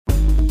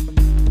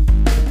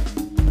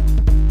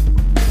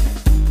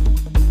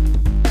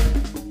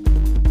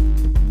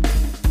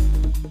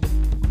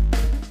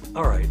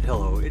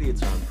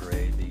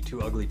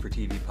for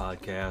TV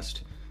podcast,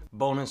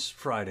 bonus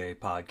Friday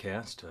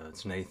podcast.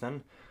 It's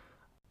Nathan.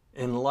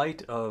 In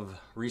light of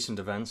recent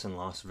events in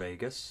Las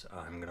Vegas,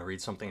 I'm going to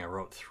read something I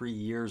wrote 3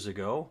 years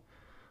ago.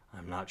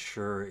 I'm not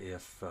sure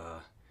if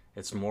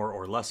it's more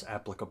or less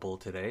applicable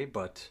today,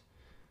 but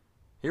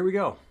here we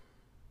go.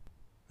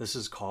 This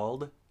is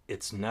called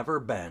It's Never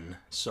Been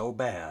So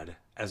Bad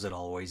as It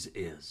Always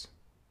Is.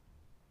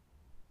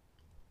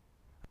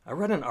 I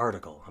read an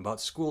article about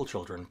school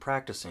children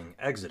practicing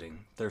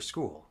exiting their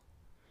school.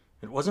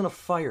 It wasn't a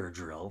fire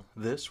drill.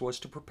 This was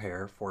to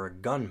prepare for a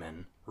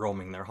gunman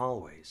roaming their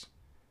hallways.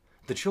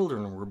 The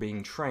children were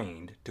being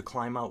trained to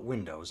climb out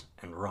windows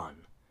and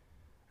run.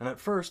 And at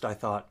first I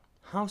thought,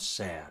 how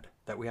sad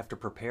that we have to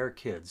prepare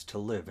kids to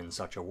live in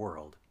such a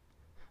world.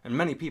 And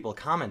many people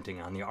commenting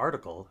on the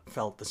article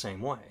felt the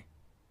same way.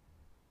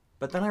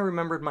 But then I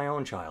remembered my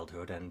own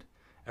childhood and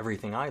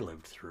everything I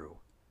lived through.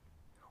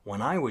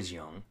 When I was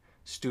young,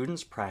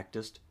 students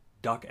practiced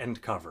duck and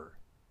cover,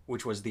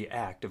 which was the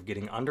act of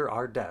getting under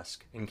our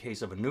desk in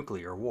case of a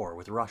nuclear war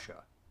with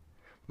Russia.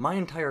 My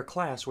entire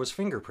class was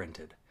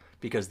fingerprinted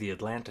because the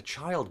Atlanta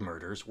child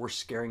murders were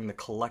scaring the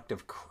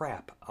collective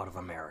crap out of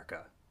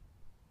America.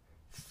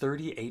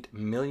 38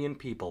 million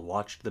people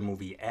watched the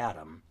movie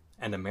Adam,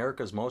 and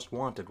America's Most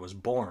Wanted was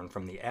born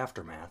from the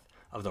aftermath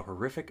of the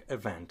horrific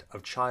event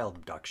of child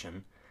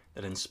abduction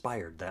that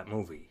inspired that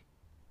movie.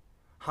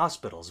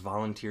 Hospitals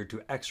volunteered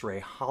to x-ray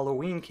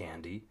Halloween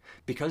candy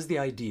because the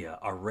idea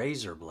a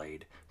razor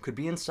blade could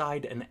be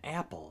inside an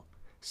apple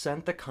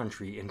sent the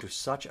country into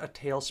such a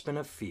tailspin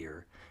of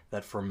fear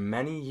that for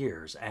many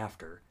years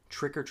after,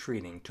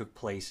 trick-or-treating took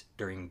place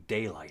during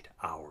daylight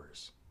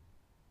hours.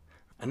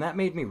 And that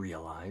made me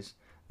realize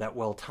that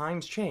while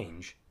times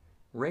change,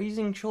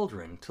 raising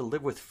children to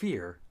live with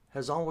fear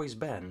has always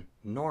been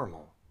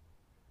normal.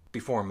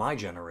 Before my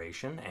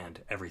generation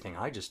and everything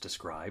I just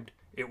described,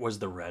 it was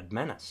the Red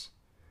Menace.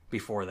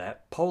 Before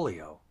that,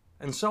 polio,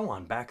 and so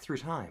on back through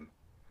time.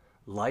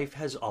 Life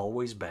has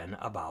always been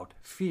about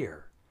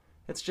fear.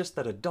 It's just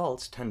that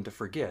adults tend to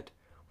forget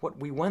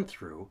what we went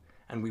through,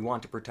 and we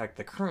want to protect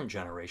the current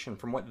generation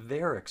from what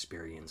they're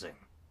experiencing.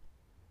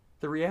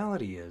 The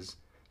reality is,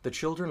 the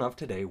children of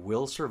today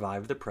will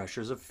survive the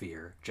pressures of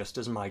fear just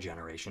as my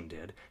generation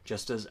did,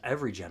 just as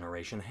every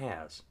generation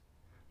has.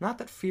 Not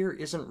that fear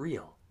isn't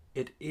real.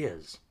 It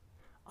is.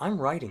 I'm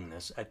writing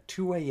this at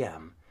 2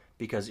 a.m.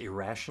 because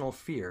irrational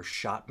fear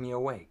shot me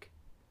awake.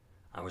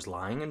 I was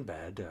lying in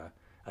bed,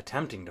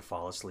 attempting to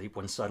fall asleep,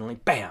 when suddenly,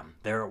 bam,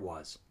 there it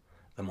was.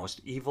 The most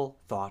evil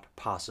thought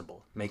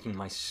possible, making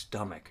my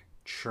stomach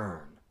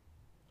churn.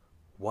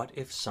 What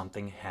if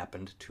something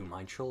happened to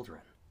my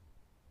children?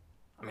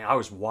 I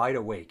was wide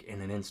awake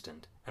in an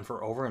instant, and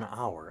for over an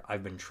hour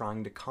I've been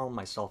trying to calm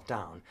myself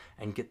down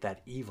and get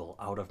that evil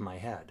out of my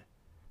head.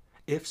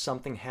 If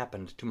something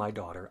happened to my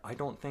daughter, I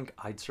don't think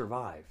I'd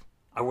survive.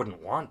 I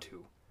wouldn't want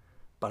to.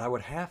 But I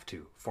would have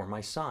to for my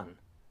son.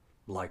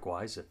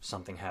 Likewise, if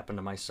something happened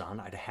to my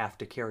son, I'd have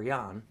to carry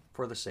on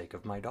for the sake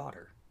of my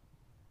daughter.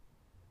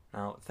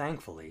 Now,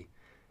 thankfully,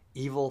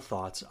 evil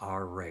thoughts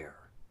are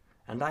rare,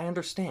 and I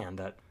understand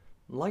that,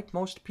 like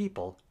most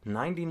people,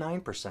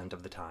 99%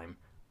 of the time,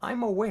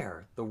 I'm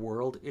aware the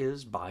world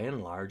is by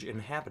and large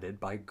inhabited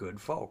by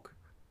good folk.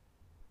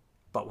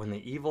 But when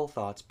the evil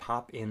thoughts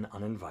pop in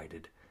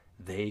uninvited,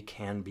 they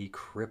can be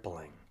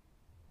crippling.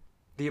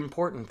 The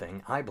important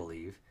thing, I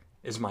believe,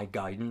 is my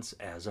guidance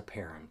as a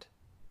parent.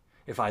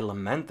 If I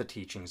lament the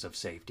teachings of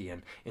safety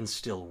and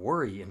instill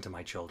worry into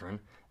my children,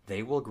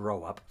 they will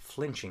grow up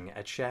flinching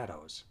at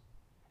shadows.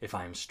 If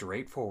I am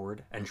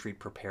straightforward and treat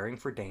preparing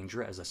for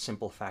danger as a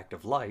simple fact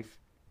of life,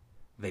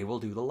 they will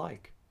do the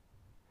like.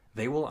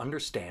 They will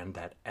understand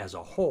that, as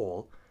a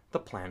whole, the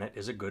planet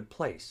is a good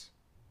place.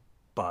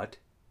 But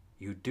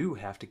you do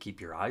have to keep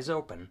your eyes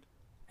open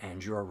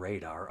and your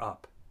radar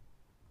up.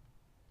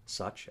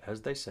 Such,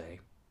 as they say,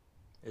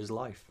 is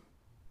life.